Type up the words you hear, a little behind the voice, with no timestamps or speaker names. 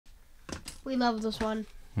We love this one.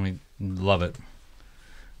 We love it.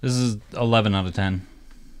 This is 11 out of 10.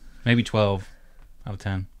 Maybe 12 out of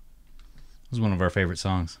 10. This is one of our favorite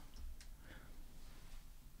songs.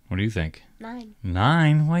 What do you think? 9.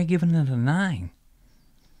 9? Why are you giving it a 9?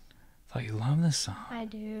 I thought you loved this song. I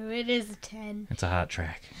do. It is a 10. It's a hot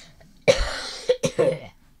track.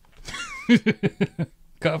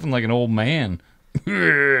 Coughing like an old man.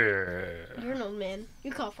 You're an old man.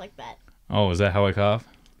 You cough like that. Oh, is that how I cough?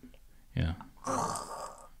 Yeah.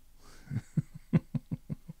 Do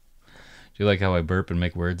you like how I burp and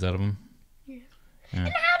make words out of them? Yeah. Yeah.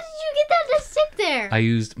 And how did you get that to stick there? I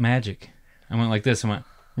used magic. I went like this. I went...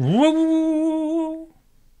 Woo!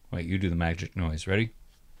 Wait, you do the magic noise. Ready?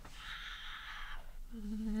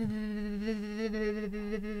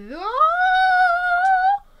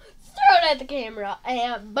 Throw it at the camera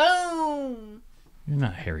and boom. You're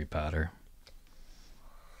not Harry Potter.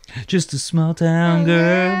 Just a small town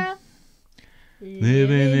girl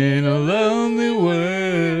living in a lonely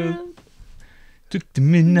world. Took the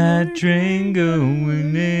midnight train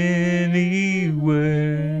going anywhere.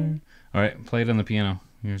 All right, play it on the piano.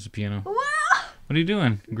 Here's the piano. Wow. What are you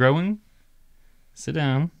doing? Growing? Sit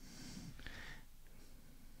down.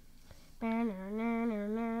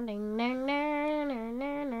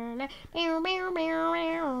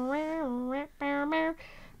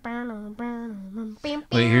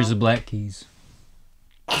 Wait, here's the black keys.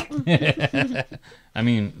 I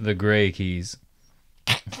mean, the gray keys.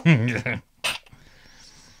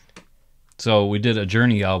 So we did a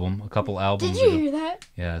Journey album, a couple albums Did you ago. hear that?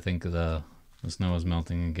 Yeah, I think the snow is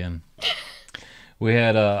melting again. We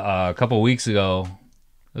had a couple weeks ago,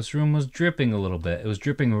 this room was dripping a little bit. It was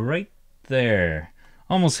dripping right there,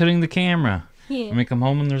 almost hitting the camera. Yeah. And we come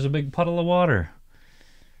home and there's a big puddle of water.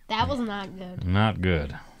 That was not good. Not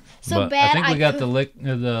good. So But bad. I think we got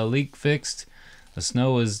the leak fixed. The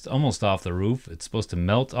snow is almost off the roof. It's supposed to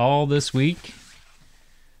melt all this week.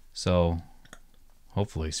 So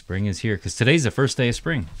hopefully spring is here, because today's the first day of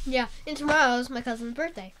spring. Yeah, and tomorrow's my cousin's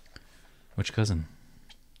birthday. Which cousin?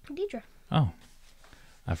 Deidre. Oh,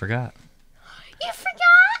 I forgot. You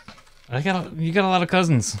forgot? You got a lot of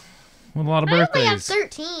cousins with a lot of I only have birthdays.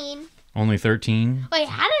 13. Only 13? Wait,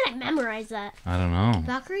 how did I memorize that? I don't know.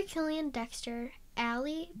 Valkyrie, Killian, Dexter,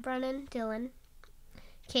 Allie, Brennan, Dylan,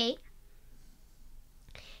 Kate,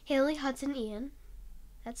 Haley, Hudson, Ian.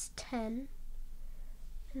 That's 10.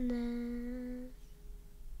 And then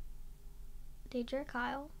Deidre,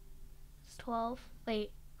 Kyle. That's 12.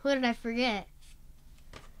 Wait, who did I forget?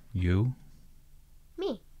 You?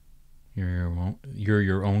 Me. You're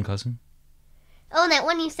your own cousin? Oh, and that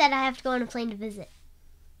one you said I have to go on a plane to visit.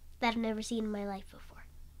 That I've never seen in my life before.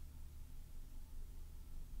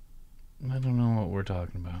 I don't know what we're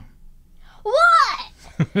talking about.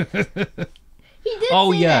 What? He did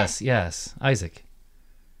Oh, say yes, that. yes. Isaac.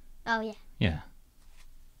 Oh, yeah. Yeah.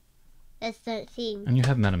 That's 13. And you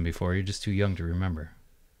have met him before. You're just too young to remember.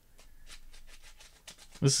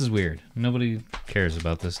 This is weird. Nobody cares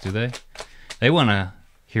about this, do they? They want to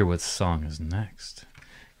hear what song is next.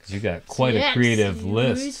 Because you got quite a creative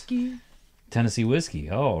list. Whiskey. Tennessee Whiskey.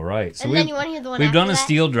 Oh, right. So And then you want to hear the one we've after done a that?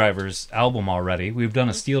 Steel Drivers album already. We've done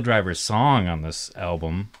a Steel Drivers song on this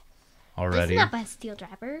album already. It's not by Steel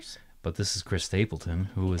Drivers. But this is Chris Stapleton,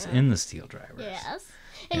 who was in the Steel Drivers. Yes.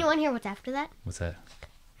 And you want to hear what's after that? What's that?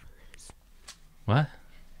 What?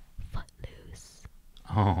 Footloose.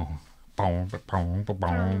 Oh. Boom, boom,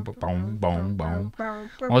 boom, boom, boom, boom. Well,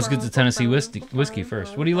 let's get to Tennessee whiskey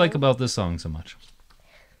first. What do you like about this song so much?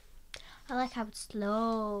 I like how it's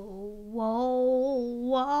slow. Whoa,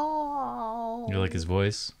 whoa. You like his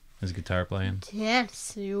voice? His guitar playing?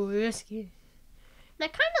 Tennessee whiskey. And I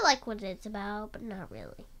kind of like what it's about, but not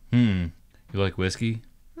really. You like whiskey?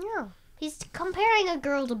 No. He's comparing a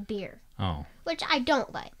girl to beer, Oh. which I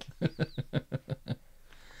don't like.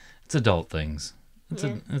 It's adult things.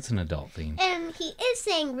 Yeah. It's an adult theme. And he is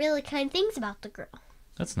saying really kind things about the girl.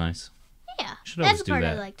 That's nice. Yeah. Should always That's the do part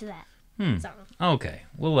that. I liked that song. Okay,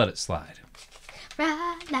 we'll let it slide.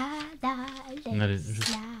 La, la, la, And that let it is-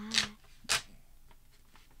 slide.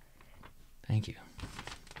 Thank you.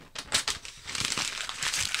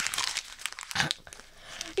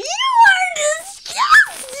 You are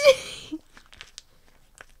disgusting!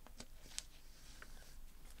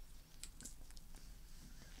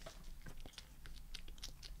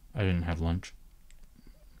 I didn't have lunch.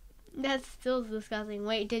 That's still disgusting.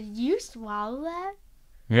 Wait, did you swallow that?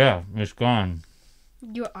 Yeah, it's gone.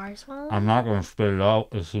 You are swallowing? I'm not going to spit it out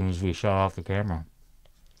as soon as we shut off the camera.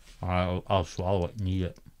 I'll swallow it and eat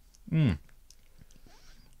it.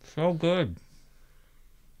 So good.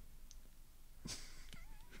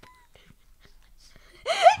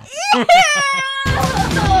 Ew!